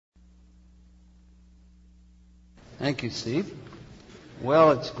Thank you, Steve.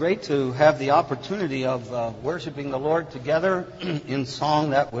 Well, it's great to have the opportunity of worshiping the Lord together in song.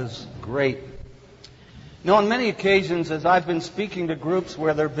 That was great. On many occasions, as I've been speaking to groups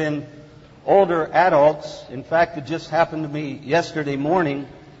where there have been older adults, in fact, it just happened to me yesterday morning,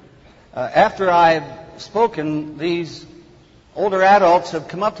 after I've spoken, these older adults have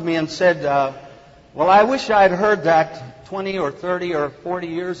come up to me and said, well, I wish I'd heard that 20 or 30 or 40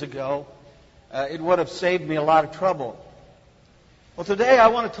 years ago. It would have saved me a lot of trouble. Well, today I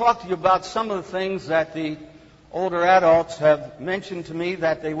want to talk to you about some of the things that the older adults have mentioned to me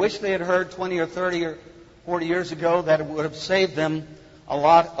that they wish they had heard 20 or 30 or 40 years ago, that it would have saved them a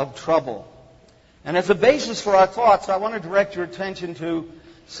lot of trouble. And as a basis for our thoughts, I want to direct your attention to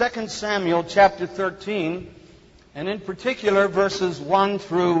 2 Samuel chapter 13, and in particular verses 1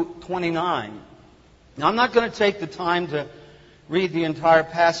 through 29. Now, I'm not going to take the time to read the entire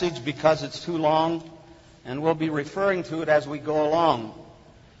passage because it's too long, and we'll be referring to it as we go along.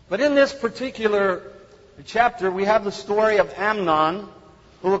 But in this particular chapter, we have the story of Amnon,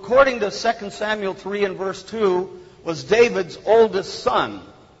 who, according to 2 Samuel 3 and verse 2, was David's oldest son.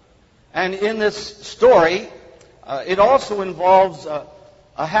 And in this story, it also involves a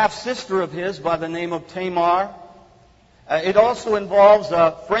half-sister of his by the name of Tamar. It also involves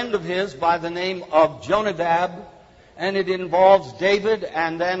a friend of his by the name of Jonadab. And it involves David,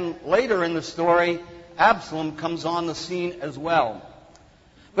 and then later in the story, Absalom comes on the scene as well.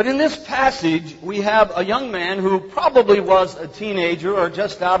 But in this passage, we have a young man who probably was a teenager or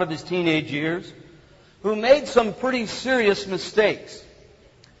just out of his teenage years, who made some pretty serious mistakes.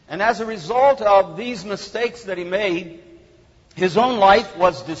 And as a result of these mistakes that he made, his own life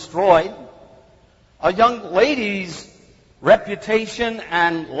was destroyed. A young lady's reputation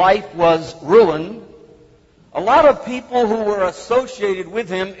and life was ruined. A lot of people who were associated with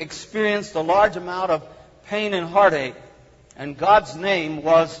him experienced a large amount of pain and heartache, and God's name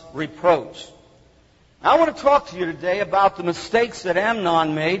was reproached. Now, I want to talk to you today about the mistakes that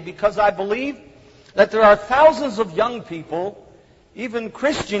Amnon made, because I believe that there are thousands of young people, even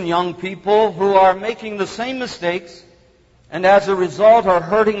Christian young people, who are making the same mistakes, and as a result are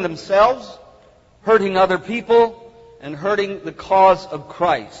hurting themselves, hurting other people, and hurting the cause of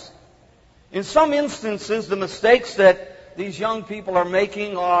Christ. In some instances, the mistakes that these young people are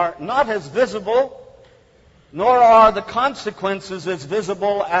making are not as visible, nor are the consequences as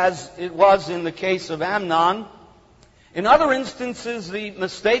visible as it was in the case of Amnon. In other instances, the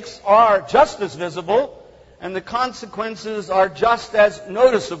mistakes are just as visible, and the consequences are just as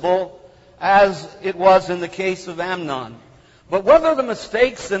noticeable as it was in the case of Amnon. But whether the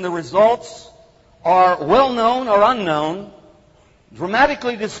mistakes and the results are well known or unknown,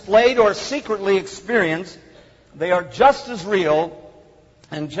 dramatically displayed or secretly experienced, they are just as real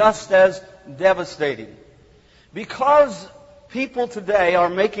and just as devastating. Because people today are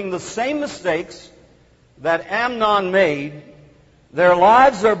making the same mistakes that Amnon made, their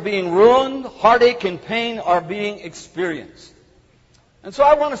lives are being ruined, heartache and pain are being experienced. And so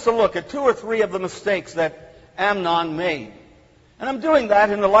I want us to look at 2 or 3 of the mistakes that Amnon made. And I'm doing that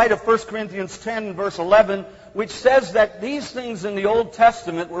in the light of 1 Corinthians 10 verse 11, which says that these things in the Old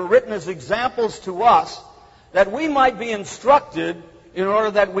Testament were written as examples to us that we might be instructed in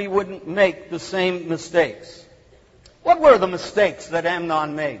order that we wouldn't make the same mistakes. What were the mistakes that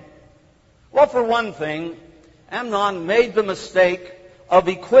Amnon made? Well, for one thing, Amnon made the mistake of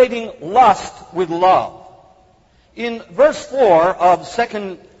equating lust with love. In verse 4 of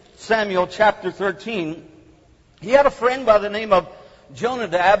 2 Samuel chapter 13, he had a friend by the name of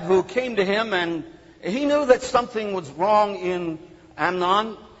Jonadab who came to him, and he knew that something was wrong in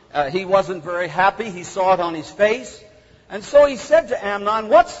Amnon. He wasn't very happy. He saw it on his face. And so he said to Amnon,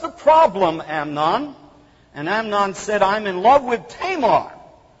 "What's the problem, Amnon?" And Amnon said, "I'm in love with Tamar,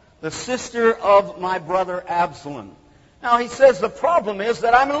 the sister of my brother Absalom." Now he says the problem is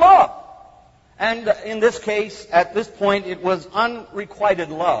that I'm in love. And in this case, at this point, it was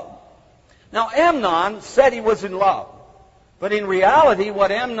unrequited love. Now Amnon said he was in love. But in reality,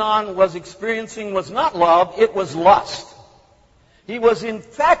 what Amnon was experiencing was not love, it was lust. He was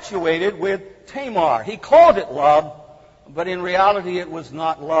infatuated with Tamar. He called it love, but in reality it was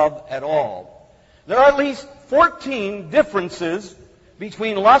not love at all. There are at least 14 differences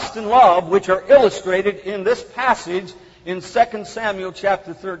between lust and love which are illustrated in this passage in 2 Samuel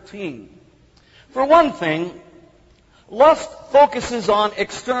chapter 13. For one thing, lust focuses on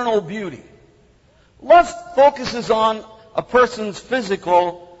external beauty. Lust focuses on a person's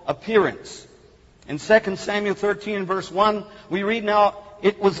physical appearance. In 2 Samuel 13 verse 1, we read, "Now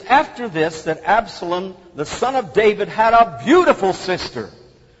it was after this that Absalom, the son of David, had a beautiful sister,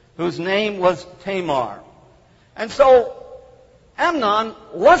 whose name was Tamar. And so Amnon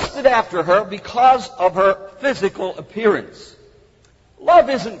lusted after her because of her physical appearance. Love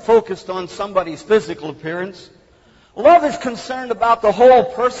isn't focused on somebody's physical appearance. Love is concerned about the whole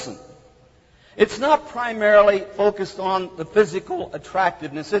person. It's not primarily focused on the physical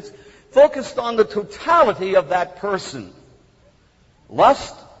attractiveness. It's focused on the totality of that person.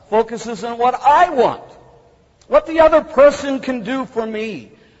 Lust focuses on what I want, what the other person can do for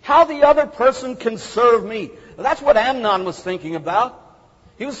me, how the other person can serve me. That's what Amnon was thinking about.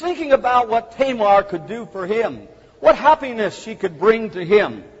 He was thinking about what Tamar could do for him, what happiness she could bring to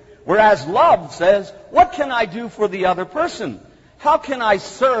him. Whereas love says, what can I do for the other person? How can I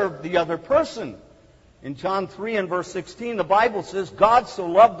serve the other person? In John 3 and verse 16, the Bible says, God so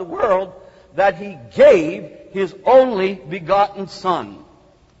loved the world that He gave His only begotten Son.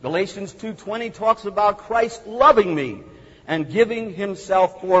 Galatians 2:20 talks about Christ loving me and giving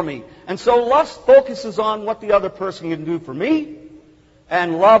Himself for me. And so lust focuses on what the other person can do for me,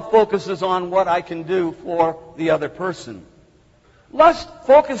 and love focuses on what I can do for the other person. Lust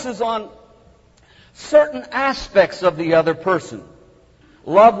focuses on certain aspects of the other person.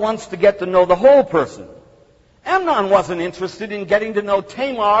 Love wants to get to know the whole person. Amnon wasn't interested in getting to know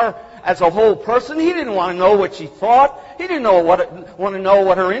Tamar as a whole person. He didn't want to know what she thought. He didn't want to know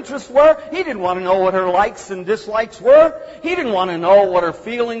what her interests were. He didn't want to know what her likes and dislikes were. He didn't want to know what her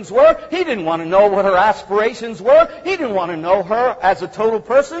feelings were. He didn't want to know what her aspirations were. He didn't want to know her as a total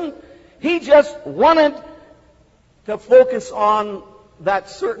person. He just wanted to focus on that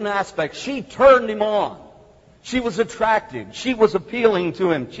certain aspect. She turned him on. She was attractive. She was appealing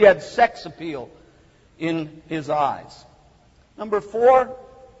to him. She had sex appeal in his eyes. Number 4,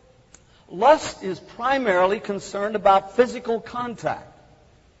 lust is primarily concerned about physical contact.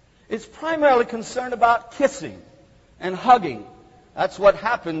 It's primarily concerned about kissing and hugging. That's what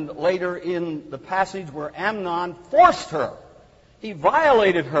happened later in the passage where Amnon forced her. He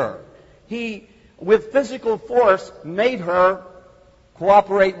violated her. He, with physical force, made her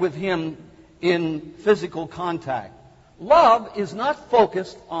cooperate with him in physical contact. Love is not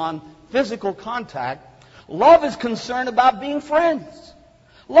focused on physical contact. Love is concerned about being friends.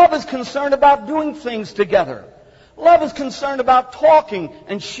 Love is concerned about doing things together. Love is concerned about talking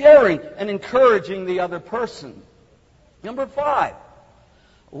and sharing and encouraging the other person. Number 5,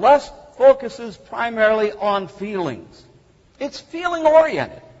 lust focuses primarily on feelings. It's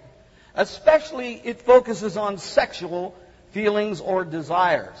feeling-oriented. Especially, it focuses on sexual feelings or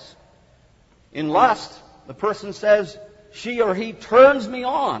desires. In lust, the person says, she or he turns me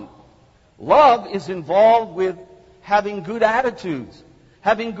on. Love is involved with having good attitudes,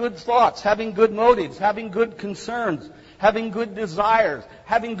 having good thoughts, having good motives, having good concerns, having good desires,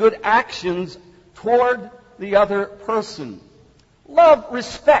 having good actions toward the other person. Love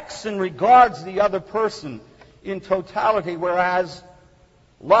respects and regards the other person in totality, whereas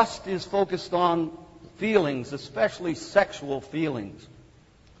lust is focused on feelings, especially sexual feelings.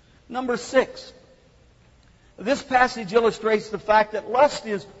 Number 6, this passage illustrates the fact that lust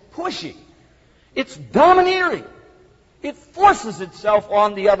is pushy. It's domineering. It forces itself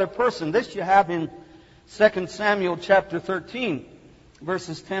on the other person. This you have in 2 Samuel chapter 13,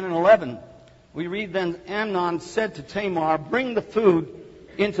 verses 10 and 11. We read, then Amnon said to Tamar, bring the food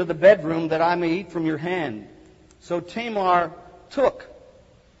into the bedroom that I may eat from your hand. So Tamar took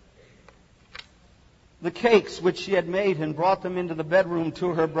the cakes which she had made and brought them into the bedroom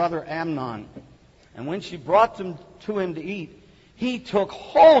to her brother Amnon. And when she brought them to him to eat, he took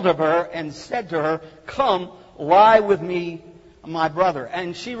hold of her and said to her, come, lie with me, my brother.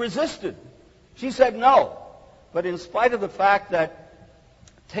 And she resisted. She said no. But in spite of the fact that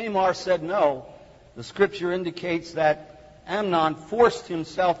Tamar said no, the Scripture indicates that Amnon forced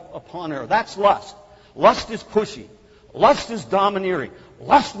himself upon her. That's lust. Lust is pushy. Lust is domineering.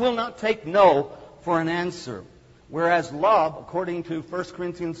 Lust will not take no for an answer. Whereas love, according to 1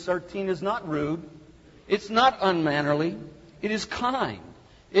 Corinthians 13, is not rude. It's not unmannerly. It is kind.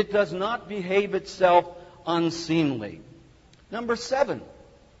 It does not behave itself unseemly. Number 7,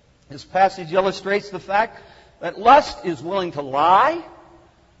 this passage illustrates the fact that lust is willing to lie.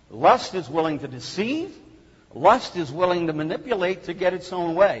 Lust is willing to deceive. Lust is willing to manipulate to get its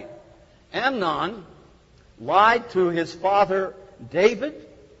own way. Amnon lied to his father David.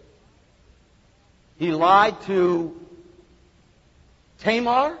 He lied to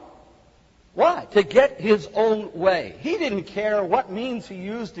Tamar. Why? To get his own way. He didn't care what means he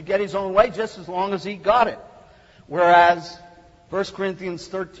used to get his own way, just as long as he got it. Whereas 1 Corinthians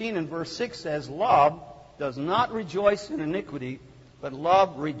 13 and verse 6 says, love does not rejoice in iniquity, but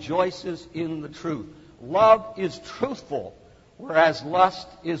love rejoices in the truth. Love is truthful whereas lust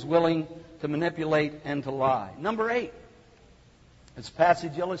is willing to manipulate and to lie. Number 8, this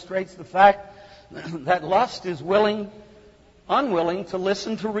passage illustrates the fact that lust is unwilling to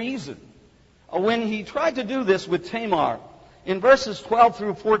listen to reason. When he tried to do this with Tamar, in verses 12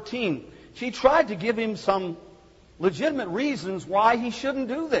 through 14, she tried to give him some legitimate reasons why he shouldn't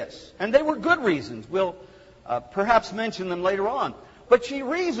do this. And they were good reasons. We'll perhaps mention them later on. But she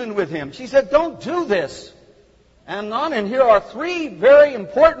reasoned with him. She said, don't do this, Amnon, and here are 3 very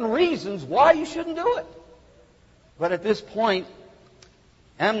important reasons why you shouldn't do it. But at this point,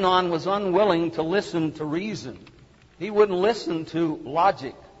 Amnon was unwilling to listen to reason. He wouldn't listen to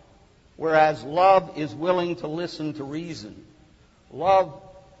logic, whereas love is willing to listen to reason. Love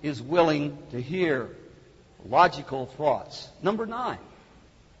is willing to hear logical thoughts. Number 9,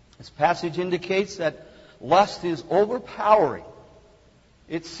 this passage indicates that lust is overpowering.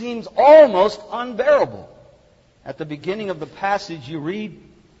 It seems almost unbearable. At the beginning of the passage, you read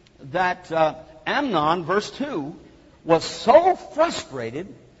that Amnon, verse 2, was so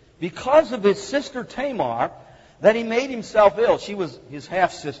frustrated because of his sister Tamar that he made himself ill. She was his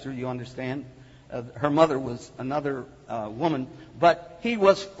half-sister, you understand. Her mother was another woman. But he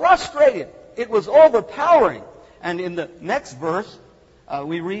was frustrated. It was overpowering. And in the next verse,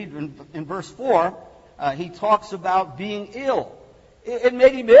 we read in verse 4, he talks about being ill. It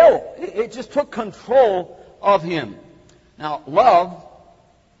made him ill. It just took control of him. Now, love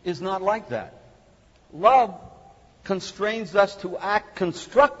is not like that. Love constrains us to act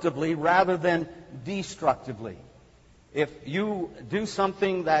constructively rather than destructively. If you do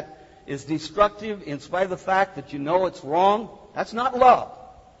something that is destructive in spite of the fact that you know it's wrong, that's not love.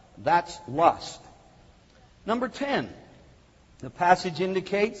 That's lust. Number 10, the passage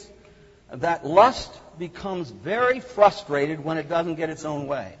indicates that lust becomes very frustrated when it doesn't get its own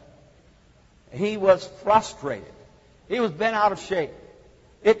way. He was frustrated. He was bent out of shape.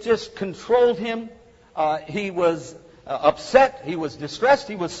 It just controlled him. He was upset. He was distressed.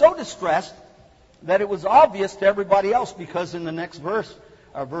 He was so distressed that it was obvious to everybody else, because in the next verse,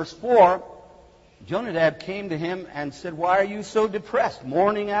 verse 4, Jonadab came to him and said, why are you so depressed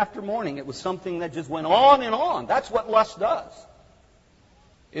morning after morning? It was something that just went on and on. That's what lust does.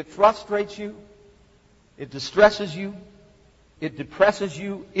 It frustrates you. It distresses you. It depresses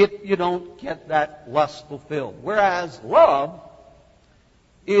you if you don't get that lust fulfilled. Whereas love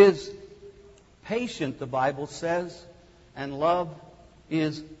is patient, the Bible says, and love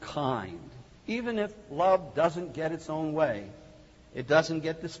is kind. Even if love doesn't get its own way, it doesn't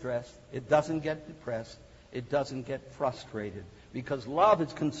get distressed, it doesn't get depressed, it doesn't get frustrated. Because love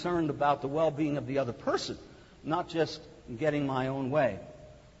is concerned about the well-being of the other person, not just getting my own way.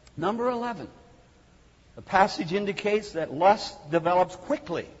 Number 11. The passage indicates that lust develops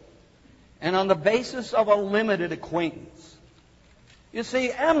quickly and on the basis of a limited acquaintance. You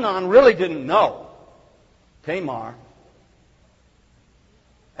see, Amnon really didn't know Tamar.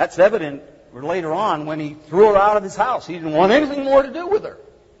 That's evident later on when he threw her out of his house. He didn't want anything more to do with her.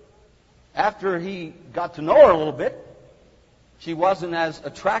 After he got to know her a little bit, she wasn't as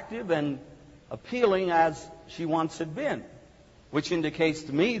attractive and appealing as she once had been, which indicates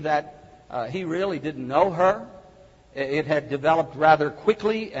to me that he really didn't know her. It had developed rather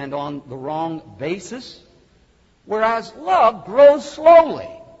quickly and on the wrong basis. Whereas love grows slowly.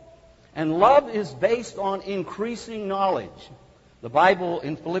 And love is based on increasing knowledge. The Bible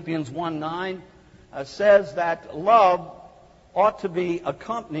in Philippians 1:9 says that love ought to be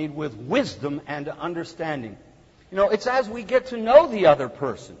accompanied with wisdom and understanding. You know, it's as we get to know the other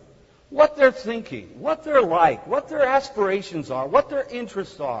person, what they're thinking, what they're like, what their aspirations are, what their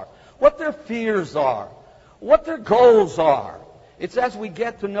interests are, what their fears are, what their goals are. It's as we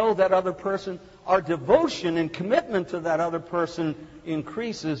get to know that other person, our devotion and commitment to that other person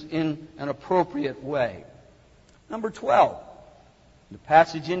increases in an appropriate way. Number 12, the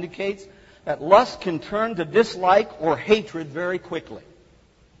passage indicates that lust can turn to dislike or hatred very quickly.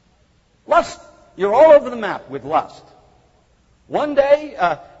 Lust, you're all over the map with lust. One day,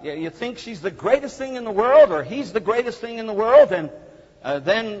 you think she's the greatest thing in the world, or he's the greatest thing in the world, and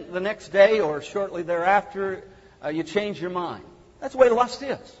then the next day or shortly thereafter, you change your mind. That's the way lust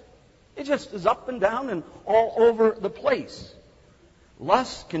is. It just is up and down and all over the place.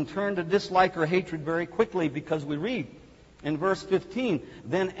 Lust can turn to dislike or hatred very quickly, because we read in verse 15,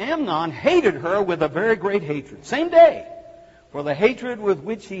 then Amnon hated her with a very great hatred. Same day. For the hatred with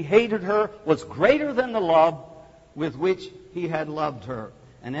which he hated her was greater than the love with which he had loved her.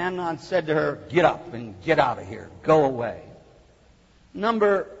 And Amnon said to her, get up and get out of here. Go away.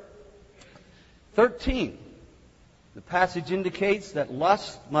 Number 13. The passage indicates that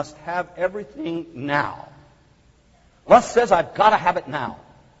lust must have everything now. Lust says, I've got to have it now.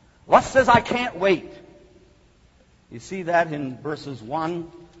 Lust says, I can't wait. You see that in verses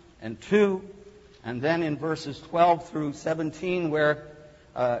 1 and 2, and then in verses 12 through 17, where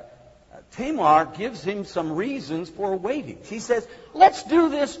Tamar gives him some reasons for waiting. She says, let's do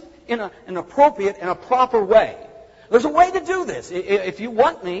this in an appropriate and a proper way. There's a way to do this. If you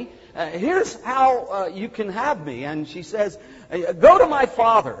want me, here's how you can have me. And she says, go to my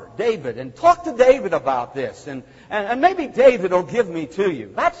father, David, and talk to David about this. And maybe David will give me to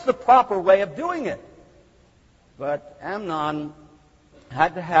you. That's the proper way of doing it. But Amnon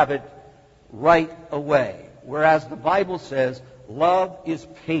had to have it right away. Whereas the Bible says, love is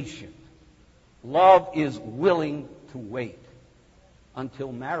patient. Love is willing to wait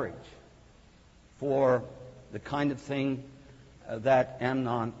until marriage for the kind of thing that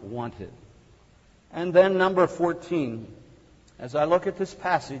Amnon wanted. And then number 14, as I look at this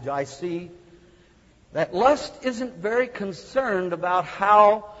passage, I see that lust isn't very concerned about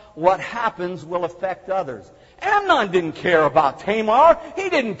how what happens will affect others. Amnon didn't care about Tamar. He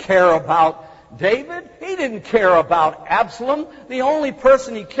didn't care about David. He didn't care about Absalom. The only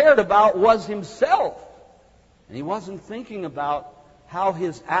person he cared about was himself. And he wasn't thinking about how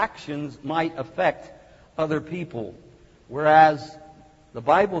his actions might affect other people. Whereas the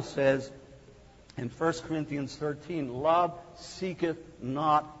Bible says in 1 Corinthians 13, love seeketh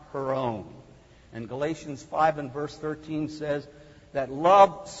not her own. And Galatians 5 and verse 13 says that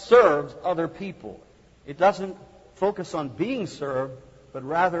love serves other people. It doesn't focus on being served, but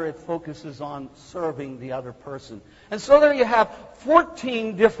rather it focuses on serving the other person. And so there you have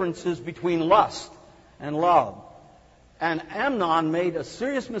 14 differences between lust and love. And Amnon made a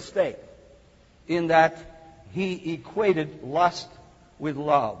serious mistake in that he equated lust with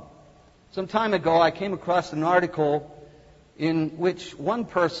love. Some time ago, I came across an article in which one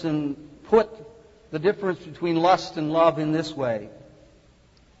person put the difference between lust and love in this way.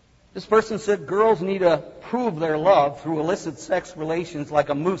 This person said girls need to prove their love through illicit sex relations like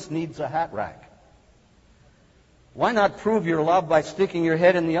a moose needs a hat rack. Why not prove your love by sticking your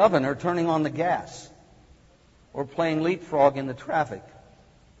head in the oven or turning on the gas or playing leapfrog in the traffic?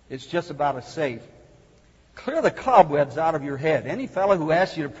 It's just about as safe. Clear the cobwebs out of your head. Any fellow who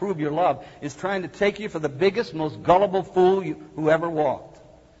asks you to prove your love is trying to take you for the biggest, most gullible fool who ever walked.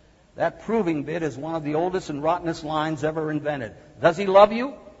 That proving bit is one of the oldest and rottenest lines ever invented. Does he love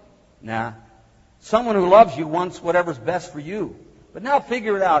you? Nah. Someone who loves you wants whatever's best for you. But now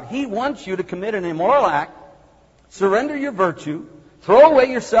figure it out. He wants you to commit an immoral act, surrender your virtue, throw away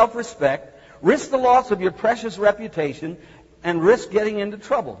your self-respect, risk the loss of your precious reputation, and risk getting into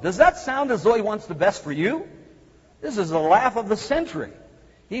trouble. Does that sound as though he wants the best for you? This is the laugh of the century.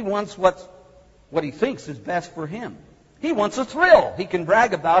 He wants what he thinks is best for him. He wants a thrill. He can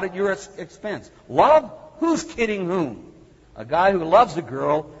brag about at your expense. Love? Who's kidding whom? A guy who loves a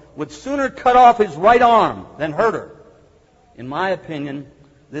girl would sooner cut off his right arm than hurt her. In my opinion,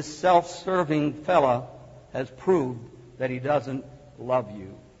 this self-serving fella has proved that he doesn't love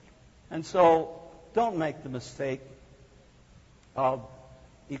you. And so, don't make the mistake of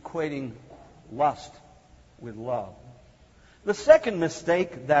equating lust with love. The second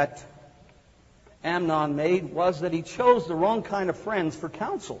mistake that Amnon made was that he chose the wrong kind of friends for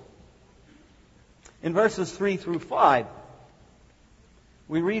counsel. In verses 3 through 5,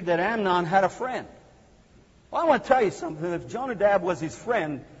 we read that Amnon had a friend. Well, I want to tell you something. If Jonadab was his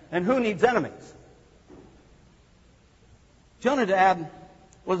friend, then who needs enemies? Jonadab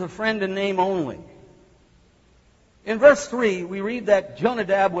was a friend in name only. In verse 3, we read that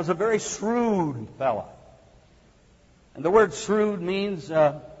Jonadab was a very shrewd fellow. And the word shrewd means,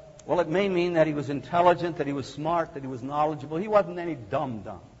 it may mean that he was intelligent, that he was smart, that he was knowledgeable. He wasn't any dumb.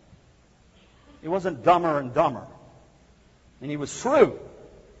 He wasn't dumber and dumber. And he was shrewd.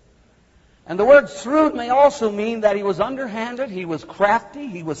 And the word shrewd may also mean that he was underhanded, he was crafty,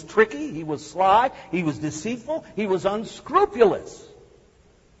 he was tricky, he was sly, he was deceitful, he was unscrupulous.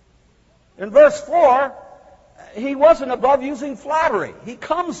 In verse 4, he wasn't above using flattery. He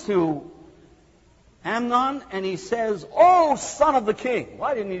comes to Amnon and he says, "Oh, son of the king."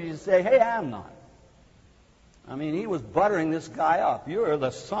 Why didn't he just say, "Hey, Amnon"? I mean, he was buttering this guy up. You're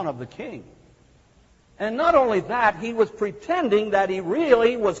the son of the king. And not only that, he was pretending that he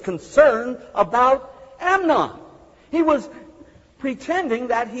really was concerned about Amnon. He was pretending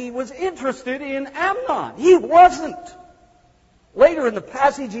that he was interested in Amnon. He wasn't. Later in the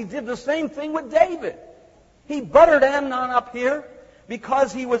passage, he did the same thing with David. He buttered Amnon up here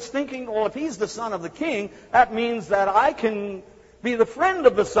because he was thinking, well, if he's the son of the king, that means that I can be the friend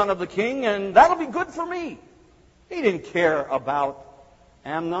of the son of the king, and that'll be good for me. He didn't care about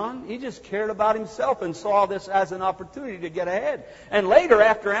Amnon. He just cared about himself and saw this as an opportunity to get ahead. And later,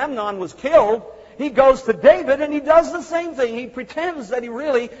 after Amnon was killed, he goes to David and he does the same thing. He pretends that he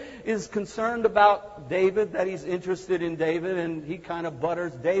really is concerned about David, that he's interested in David, and he kind of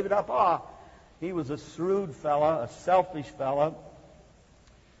butters David up. He was a shrewd fella, a selfish fella,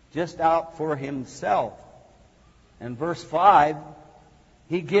 just out for himself. And verse 5,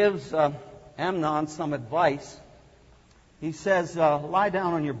 he gives Amnon some advice. He says, lie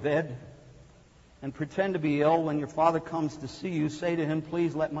down on your bed and pretend to be ill. When your father comes to see you, say to him,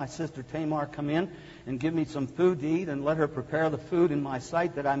 please let my sister Tamar come in and give me some food to eat, and let her prepare the food in my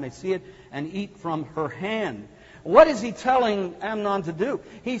sight that I may see it and eat from her hand. What is he telling Amnon to do?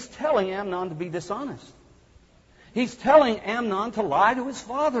 He's telling Amnon to be dishonest. He's telling Amnon to lie to his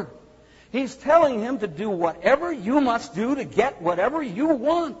father. He's telling him to do whatever you must do to get whatever you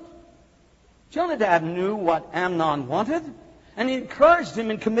want. Jonadab knew what Amnon wanted, and he encouraged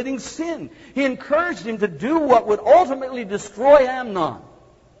him in committing sin. He encouraged him to do what would ultimately destroy Amnon,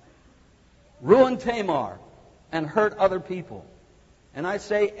 ruin Tamar, and hurt other people. And I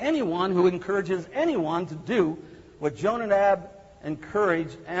say anyone who encourages anyone to do what Jonadab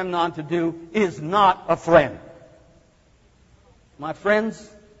encouraged Amnon to do is not a friend. My friends,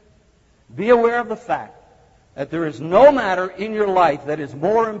 be aware of the fact that there is no matter in your life that is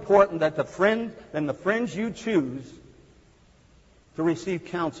more important than the friends you choose to receive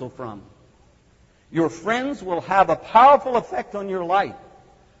counsel from. Your friends will have a powerful effect on your life,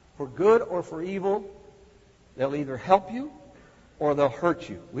 for good or for evil. They'll either help you or they'll hurt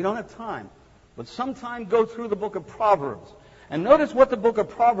you. We don't have time, but sometime go through the book of Proverbs and notice what the book of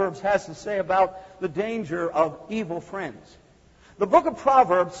Proverbs has to say about the danger of evil friends. The book of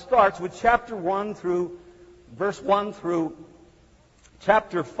Proverbs starts with chapter 1 through verse 1 through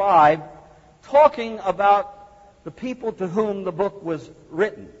chapter 5, talking about the people to whom the book was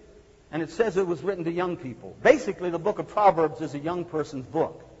written. And it says it was written to young people. Basically, the book of Proverbs is a young person's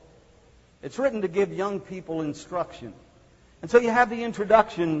book. It's written to give young people instruction. And so you have the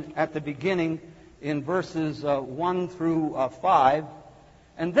introduction at the beginning in verses 1 through 5.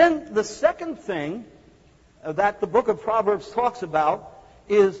 And then the second thing that the book of Proverbs talks about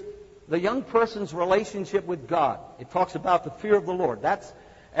is the young person's relationship with God. It talks about the fear of the Lord. That's,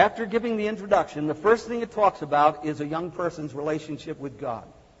 after giving the introduction, the first thing it talks about is a young person's relationship with God.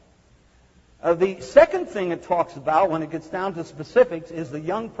 The second thing it talks about, when it gets down to specifics, is the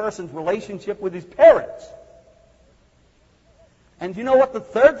young person's relationship with his parents. And you know what the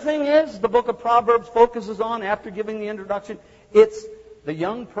third thing is the book of Proverbs focuses on after giving the introduction? It's the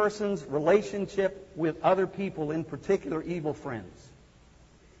young person's relationship with other people, in particular evil friends.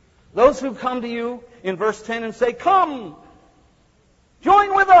 Those who come to you in verse 10 and say, come,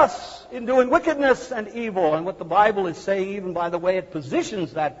 join with us in doing wickedness and evil. And what the Bible is saying, even by the way it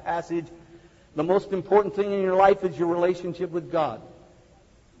positions that passage, the most important thing in your life is your relationship with God.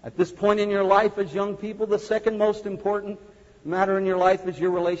 At this point in your life as young people, the second most important matter in your life is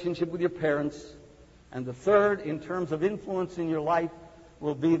your relationship with your parents. And the third, in terms of influence in your life,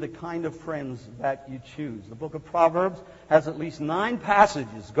 will be the kind of friends that you choose. The book of Proverbs has at least 9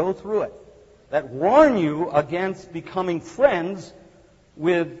 passages, go through it, that warn you against becoming friends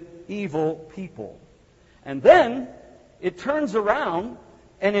with evil people. And then it turns around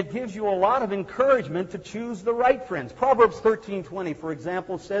and it gives you a lot of encouragement to choose the right friends. Proverbs 13:20, for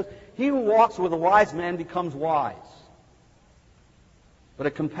example, says, he who walks with a wise man becomes wise, but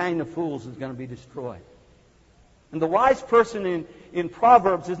a companion of fools is going to be destroyed. And the wise person in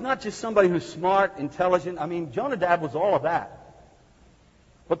Proverbs is not just somebody who's smart, intelligent. I mean, Jonadab was all of that.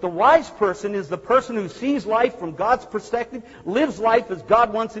 But the wise person is the person who sees life from God's perspective, lives life as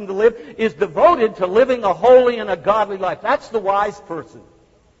God wants him to live, is devoted to living a holy and a godly life. That's the wise person.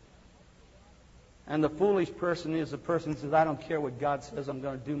 And the foolish person is the person who says, I don't care what God says, I'm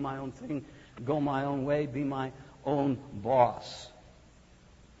going to do my own thing, go my own way, be my own boss.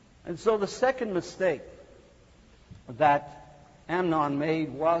 And so the second mistake that Amnon made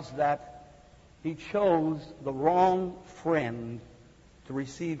was that he chose the wrong friend to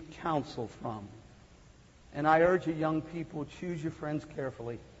receive counsel from. And I urge you, young people, choose your friends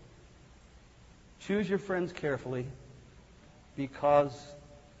carefully. Choose your friends carefully, because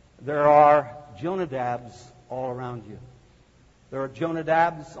there are Jonadabs all around you. There are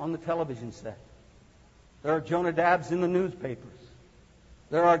Jonadabs on the television set. There are Jonadabs in the newspapers.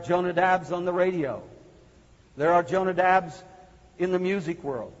 There are Jonadabs on the radio. There are Jonadabs in the music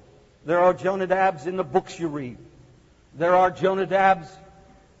world. There are Jonadabs in the books you read. There are Jonadabs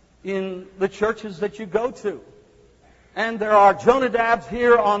in the churches that you go to. And there are Jonadabs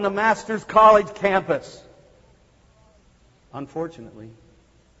here on the Master's College campus. Unfortunately,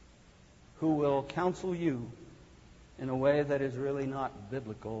 who will counsel you in a way that is really not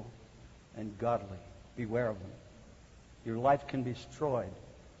biblical and godly. Beware of them. Your life can be destroyed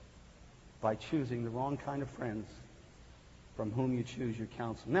by choosing the wrong kind of friends from whom you choose your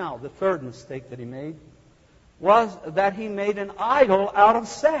counsel. Now, the third mistake that he made was that he made an idol out of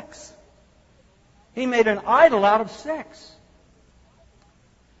sex. He made an idol out of sex.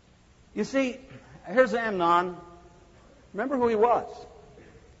 You see, here's Amnon. Remember who he was.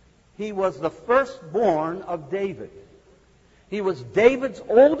 He was the firstborn of David. He was David's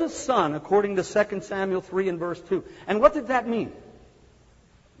oldest son, according to 2 Samuel 3 and verse 2. And what did that mean?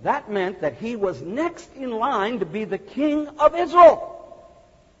 That meant that he was next in line to be the king of Israel.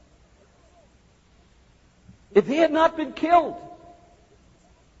 If he had not been killed,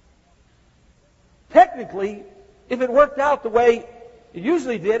 technically, if it worked out the way it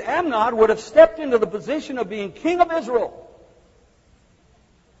usually did, Amnon would have stepped into the position of being king of Israel.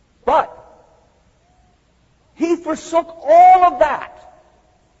 But he forsook all of that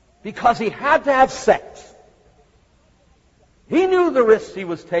because he had to have sex. He knew the risks he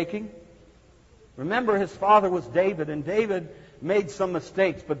was taking. Remember, his father was David, and David made some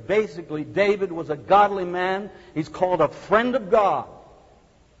mistakes, but basically David was a godly man. He's called a friend of God.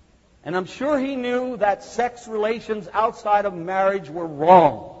 And I'm sure he knew that sex relations outside of marriage were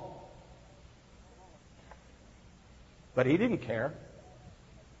wrong. But he didn't care.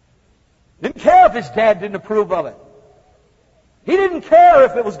 Didn't care if his dad didn't approve of it. He didn't care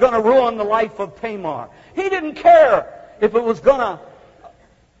if it was going to ruin the life of Tamar. He didn't care if it was going to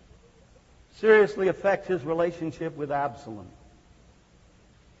seriously affect his relationship with Absalom.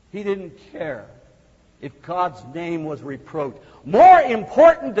 He didn't care if God's name was reproached. More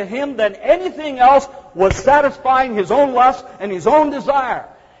important to him than anything else was satisfying his own lust and his own desire.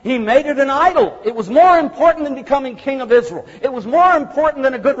 He made it an idol. It was more important than becoming king of Israel. It was more important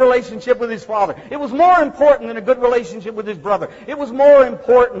than a good relationship with his father. It was more important than a good relationship with his brother. It was more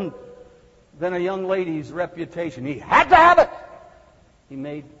important than a young lady's reputation. He had to have it. He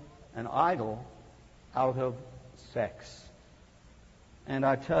made an idol out of sex. And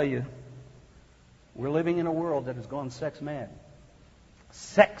I tell you, we're living in a world that has gone sex mad.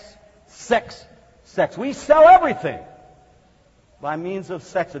 Sex, sex, sex. We sell everything by means of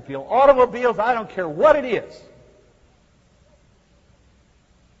sex appeal. Automobiles, I don't care what it is.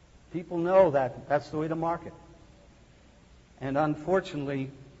 People know that that's the way to market. And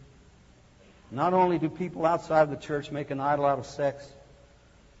unfortunately, not only do people outside the church make an idol out of sex,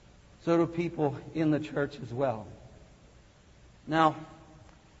 so do people in the church as well. Now,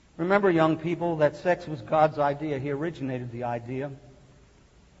 remember, young people, that sex was God's idea. He originated the idea.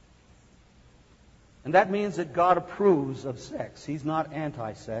 And that means that God approves of sex. He's not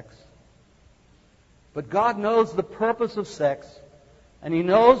anti-sex. But God knows the purpose of sex, and He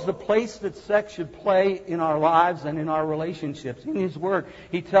knows the place that sex should play in our lives and in our relationships. In His Word,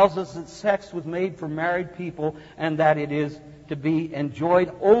 He tells us that sex was made for married people and that it is to be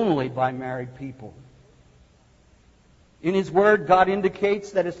enjoyed only by married people. In His Word, God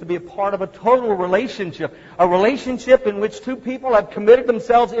indicates that it's to be a part of a total relationship, a relationship in which two people have committed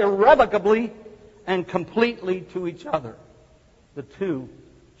themselves irrevocably and completely to each other. The two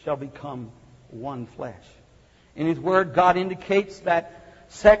shall become one flesh. In His Word, God indicates that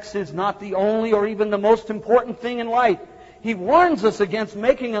sex is not the only or even the most important thing in life. He warns us against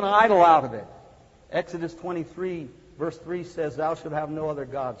making an idol out of it. Exodus 23, verse 3 says, "Thou shalt have no other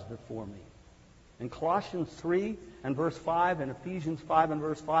gods before me." And Colossians 3 and verse 5 and Ephesians 5 and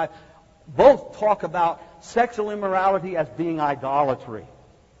verse 5 both talk about sexual immorality as being idolatry.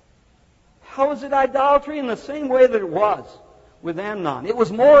 How is it idolatry? In the same way that it was with Amnon. It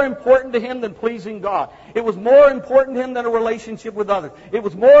was more important to him than pleasing God. It was more important to him than a relationship with others. It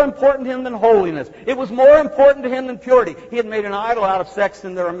was more important to him than holiness. It was more important to him than purity. He had made an idol out of sex,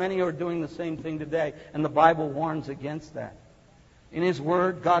 and there are many who are doing the same thing today. And the Bible warns against that. In His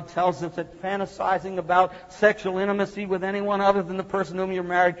Word, God tells us that fantasizing about sexual intimacy with anyone other than the person whom you're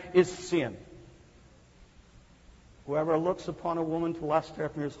married is sin. Whoever looks upon a woman to lust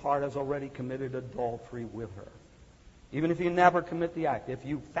after his heart has already committed adultery with her. Even if you never commit the act, if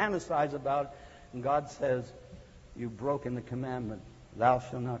you fantasize about it, and God says you've broken the commandment, "Thou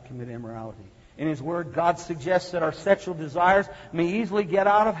shalt not commit immorality." In His Word, God suggests that our sexual desires may easily get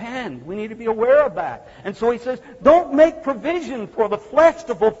out of hand. We need to be aware of that. And so He says, don't make provision for the flesh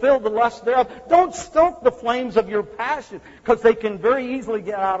to fulfill the lust thereof. Don't stoke the flames of your passion, because they can very easily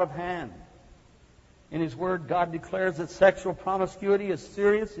get out of hand. In His Word, God declares that sexual promiscuity is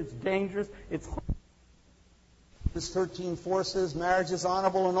serious, it's dangerous, it's harmful. Verse 13:4 says, "Marriage is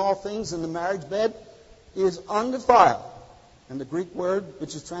honorable in all things, and the marriage bed is undefiled. And the Greek word,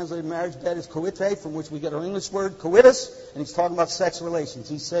 which is translated marriage bed, is koite, from which we get our English word coitus. And he's talking about sex relations.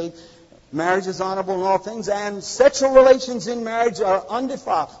 He's saying marriage is honorable in all things, and sexual relations in marriage are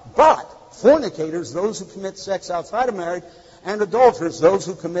undefiled. But fornicators, those who commit sex outside of marriage, and adulterers, those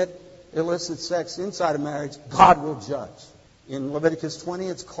who commit illicit sex inside of marriage, God will judge. In Leviticus 20,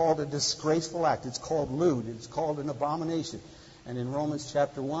 it's called a disgraceful act. It's called lewd. It's called an abomination. And in Romans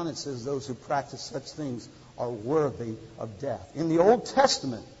chapter 1, it says those who practice such things are worthy of death. In the Old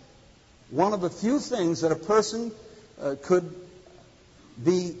Testament, one of the few things that a person could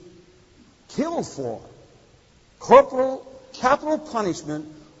be killed for, capital punishment,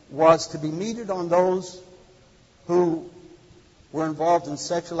 was to be meted on those who were involved in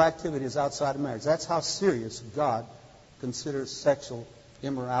sexual activities outside of marriage. That's how serious God considers sexual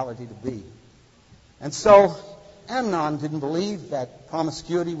immorality to be. And so Amnon didn't believe that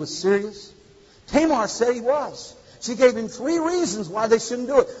promiscuity was serious. Tamar said he was. She gave him 3 reasons why they shouldn't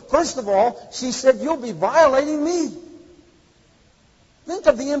do it. First of all, she said, "You'll be violating me. Think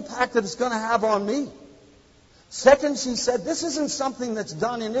of the impact that it's going to have on me." Second, she said, "This isn't something that's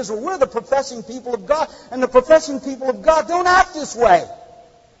done in Israel. We're the professing people of God, and the professing people of God don't act this way.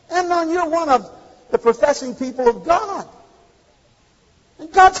 Amnon, you're one of the professing people of God. And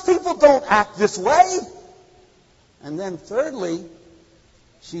God's people don't act this way." And then thirdly,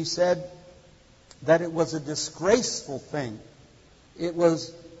 she said that it was a disgraceful thing. It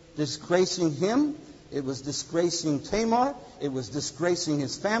was disgracing him. It was disgracing Tamar. It was disgracing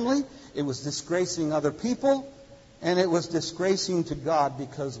his family. It was disgracing other people. And it was disgracing to God,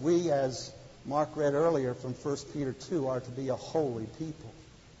 because we, as Mark read earlier from 1 Peter 2, are to be a holy people.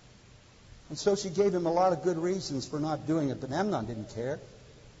 And so she gave him a lot of good reasons for not doing it, but Amnon didn't care.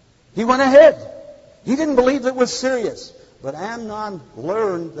 He went ahead. He didn't believe it was serious. But Amnon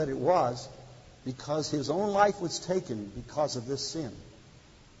learned that it was, because his own life was taken because of this sin.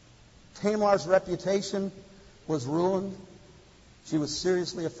 Tamar's reputation was ruined. She was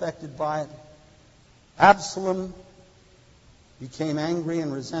seriously affected by it. Absalom became angry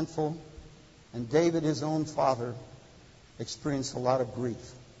and resentful. And David, his own father, experienced a lot of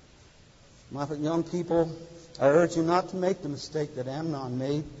grief. My young people, I urge you not to make the mistake that Amnon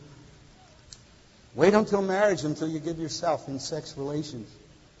made. Wait until marriage until you give yourself in sex relations.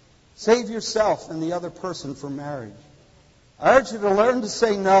 Save yourself and the other person for marriage. I urge you to learn to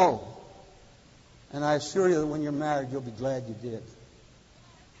say no. And I assure you that when you're married, you'll be glad you did.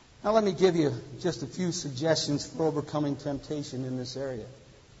 Now let me give you just a few suggestions for overcoming temptation in this area.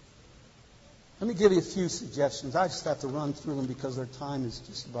 Let me give you a few suggestions. I just have to run through them because their time is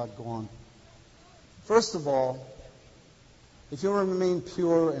just about gone. First of all, if you want to remain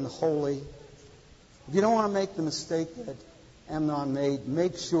pure and holy, if you don't want to make the mistake that Amnon made,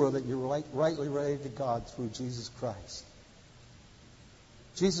 make sure that you're rightly related to God through Jesus Christ.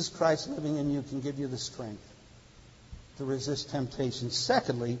 Jesus Christ living in you can give you the strength to resist temptation.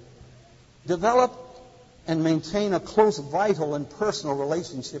 Secondly, develop and maintain a close, vital, and personal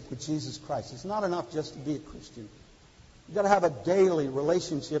relationship with Jesus Christ. It's not enough just to be a Christian. You've got to have a daily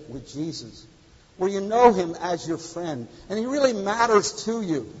relationship with Jesus where you know Him as your friend and He really matters to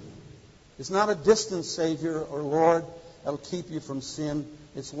you. It's not a distant Savior or Lord that'll keep you from sin.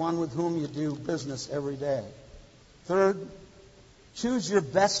 It's one with whom you do business every day. Third, choose your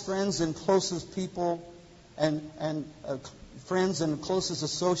best friends and closest people and friends and closest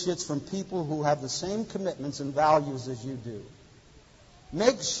associates from people who have the same commitments and values as you do.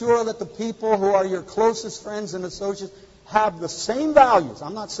 Make sure that the people who are your closest friends and associates have the same values.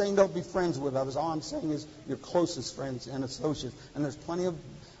 I'm not saying don't be friends with others. All I'm saying is your closest friends and associates. And there's plenty of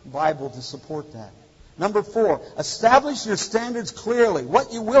Bible to support that. Number 4, establish your standards clearly.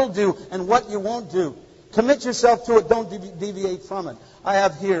 What you will do and what you won't do. Commit yourself to it. Don't deviate from it. I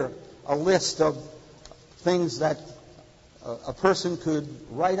have here a list of things that a person could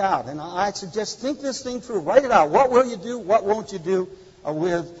write out. And I suggest think this thing through. Write it out. What will you do? What won't you do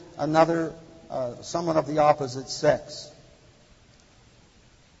with someone of the opposite sex?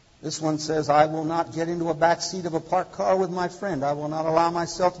 This one says, I will not get into a back seat of a parked car with my friend. I will not allow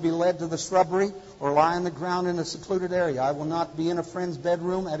myself to be led to the shrubbery or lie on the ground in a secluded area. I will not be in a friend's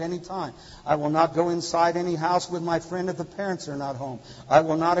bedroom at any time. I will not go inside any house with my friend if the parents are not home. I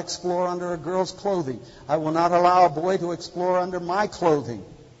will not explore under a girl's clothing. I will not allow a boy to explore under my clothing.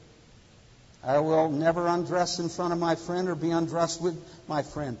 I will never undress in front of my friend or be undressed with my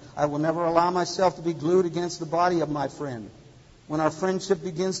friend. I will never allow myself to be glued against the body of my friend. When our friendship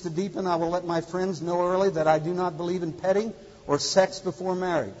begins to deepen, I will let my friends know early that I do not believe in petting or sex before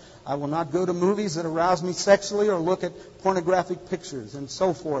marriage. I will not go to movies that arouse me sexually or look at pornographic pictures and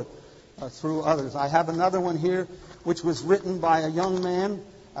so forth. through others. I have another one here which was written by a young man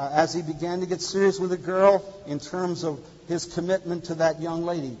as he began to get serious with a girl in terms of his commitment to that young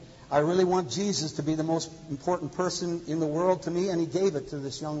lady. I really want Jesus to be the most important person in the world to me, and he gave it to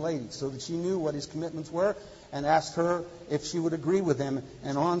this young lady so that she knew what his commitments were and asked her if she would agree with him,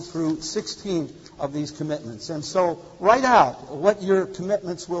 and on through 16 of these commitments. And so write out what your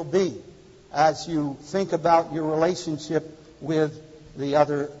commitments will be as you think about your relationship with the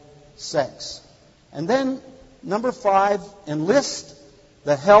other sex. And then, number 5, enlist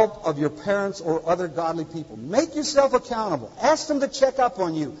the help of your parents or other godly people. Make yourself accountable. Ask them to check up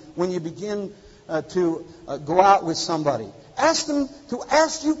on you when you begin to go out with somebody. Ask them to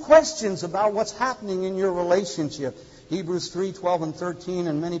ask you questions about what's happening in your relationship. Hebrews 3:12 and 13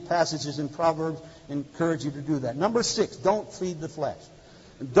 and many passages in Proverbs encourage you to do that. Number 6, don't feed the flesh.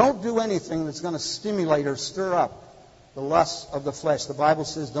 Don't do anything that's going to stimulate or stir up the lusts of the flesh. The Bible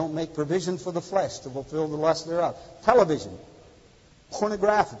says don't make provision for the flesh to fulfill the lust thereof. Television,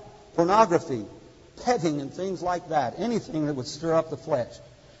 pornography, petting, and things like that. Anything that would stir up the flesh.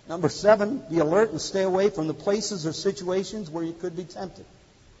 Number 7, be alert and stay away from the places or situations where you could be tempted.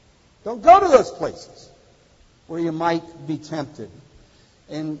 Don't go to those places where you might be tempted.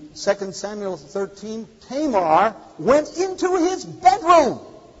 In 2 Samuel 13, Tamar went into his bedroom.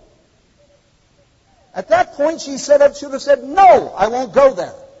 At that point, she should have said, no, I won't go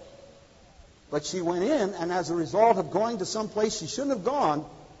there. But she went in, and as a result of going to some place she shouldn't have gone,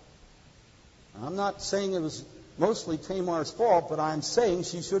 I'm not saying it was mostly Tamar's fault, but I'm saying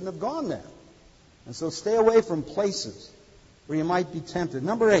she shouldn't have gone there. And so stay away from places where you might be tempted.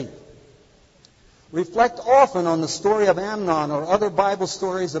 Number 8, reflect often on the story of Amnon or other Bible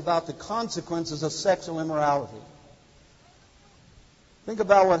stories about the consequences of sexual immorality. Think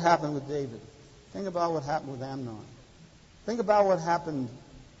about what happened with David. Think about what happened with Amnon. Think about what happened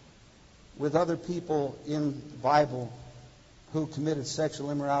with other people in the Bible who committed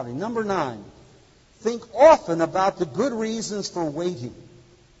sexual immorality. Number 9, think often about the good reasons for waiting.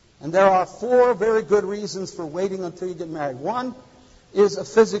 And there are 4 very good reasons for waiting until you get married. 1 is a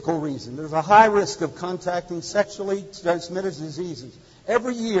physical reason. There's a high risk of contacting sexually transmitted diseases.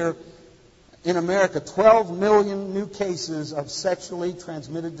 Every year in America, 12 million new cases of sexually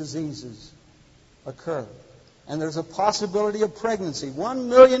transmitted diseases occur. And there's a possibility of pregnancy. 1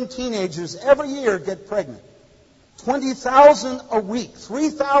 million teenagers every year get pregnant. 20,000 a week,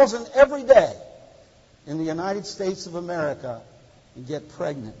 3,000 every day in the United States of America get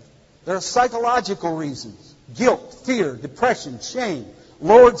pregnant. There are psychological reasons. Guilt, fear, depression, shame,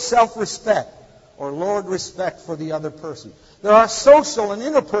 lowered self-respect, or lowered respect for the other person. There are social and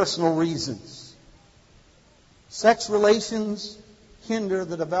interpersonal reasons. Sex relations hinder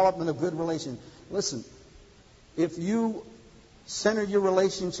the development of good relations. Listen, if you center your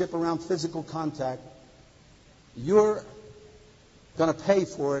relationship around physical contact, you're going to pay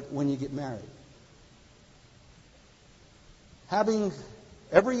for it when you get married. Having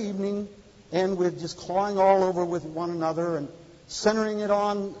every evening end with just clawing all over with one another and centering it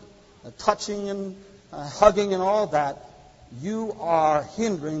on touching and hugging and all that, you are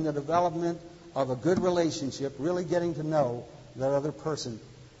hindering the development of a good relationship, really getting to know that other person.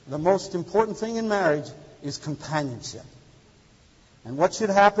 The most important thing in marriage is companionship. And what should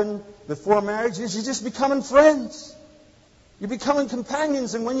happen before marriage is you're just becoming friends. You're becoming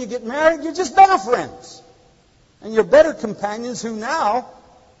companions, and when you get married, you're just better friends. And you're better companions who now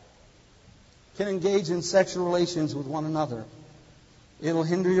can engage in sexual relations with one another. It'll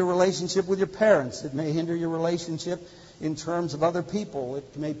hinder your relationship with your parents. It may hinder your relationship in terms of other people.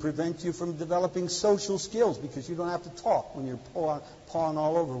 It may prevent you from developing social skills because you don't have to talk when you're pawing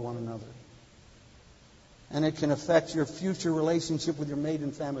all over one another. And it can affect your future relationship with your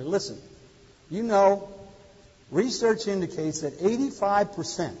maiden family. Listen, you know, research indicates that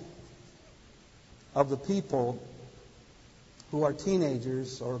 85% of the people who are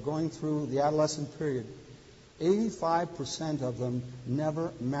teenagers or going through the adolescent period, 85% of them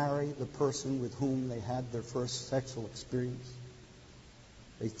never marry the person with whom they had their first sexual experience.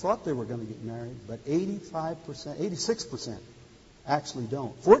 They thought they were going to get married, but 86% actually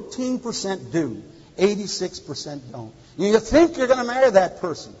don't. 14% do. 86% don't. You think you're going to marry that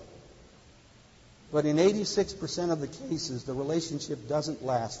person. But in 86% of the cases, the relationship doesn't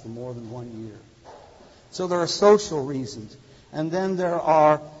last for more than 1 year. So there are social reasons. And then there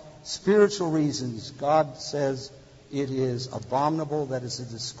are spiritual reasons. God says it is abominable, that it's a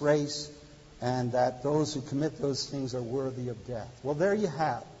disgrace, and that those who commit those things are worthy of death. Well, there you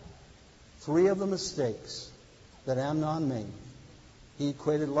have 3 of the mistakes that Amnon made. He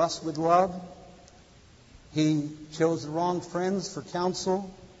equated lust with love. He chose the wrong friends for counsel.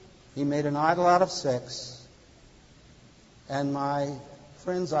 He made an idol out of sex. And my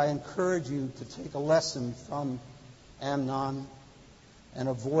friends, I encourage you to take a lesson from Amnon and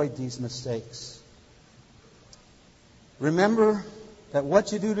avoid these mistakes. Remember that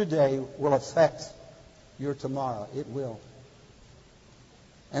what you do today will affect your tomorrow. It will.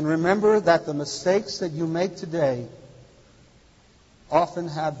 And remember that the mistakes that you make today often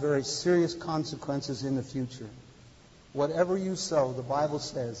have very serious consequences in the future. Whatever you sow, the Bible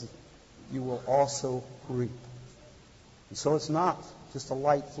says, you will also reap. And so it's not just a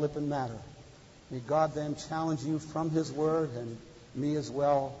light, flippant matter. May God then challenge you from His Word and me as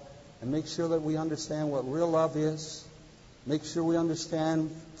well, and make sure that we understand what real love is. Make sure we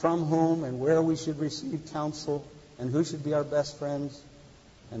understand from whom and where we should receive counsel and who should be our best friends.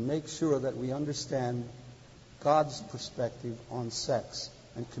 And make sure that we understand God's perspective on sex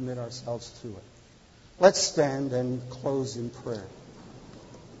and commit ourselves to it. Let's stand and close in prayer.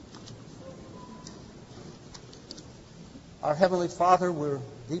 Our Heavenly Father, we're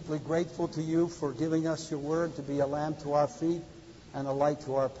deeply grateful to You for giving us Your Word to be a lamp to our feet and a light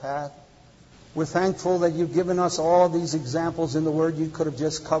to our path. We're thankful that You've given us all these examples in the Word. You could have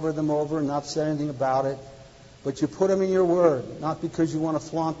just covered them over and not said anything about it. But You put them in Your Word, not because You want to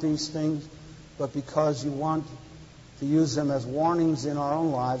flaunt these things, but because You want to use them as warnings in our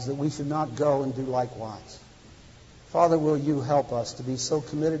own lives that we should not go and do likewise. Father, will You help us to be so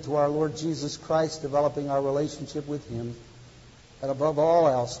committed to our Lord Jesus Christ, developing our relationship with Him, that above all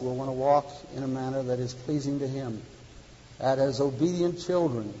else we'll want to walk in a manner that is pleasing to Him. That as obedient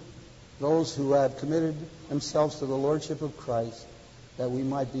children, those who have committed themselves to the Lordship of Christ, that we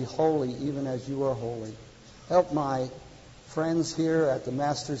might be holy even as You are holy. Help my friends here at the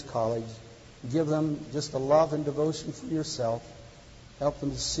Master's College. Give them just a love and devotion for Yourself. Help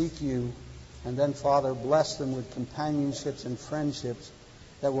them to seek You. And then, Father, bless them with companionships and friendships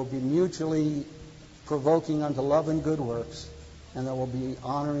that will be mutually provoking unto love and good works, and that will be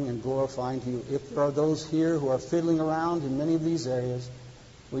honoring and glorifying to You. If there are those here who are fiddling around in many of these areas,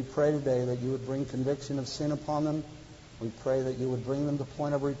 we pray today that You would bring conviction of sin upon them. We pray that You would bring them to the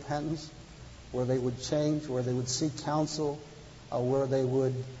point of repentance, where they would change, where they would seek counsel, where they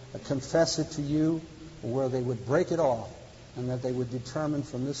would confess it to You, where they would break it off, and that they would determine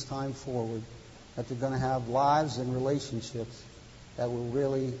from this time forward that they're going to have lives and relationships that will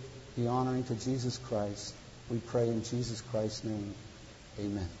really be honoring to Jesus Christ. We pray in Jesus Christ's name.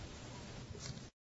 Amen.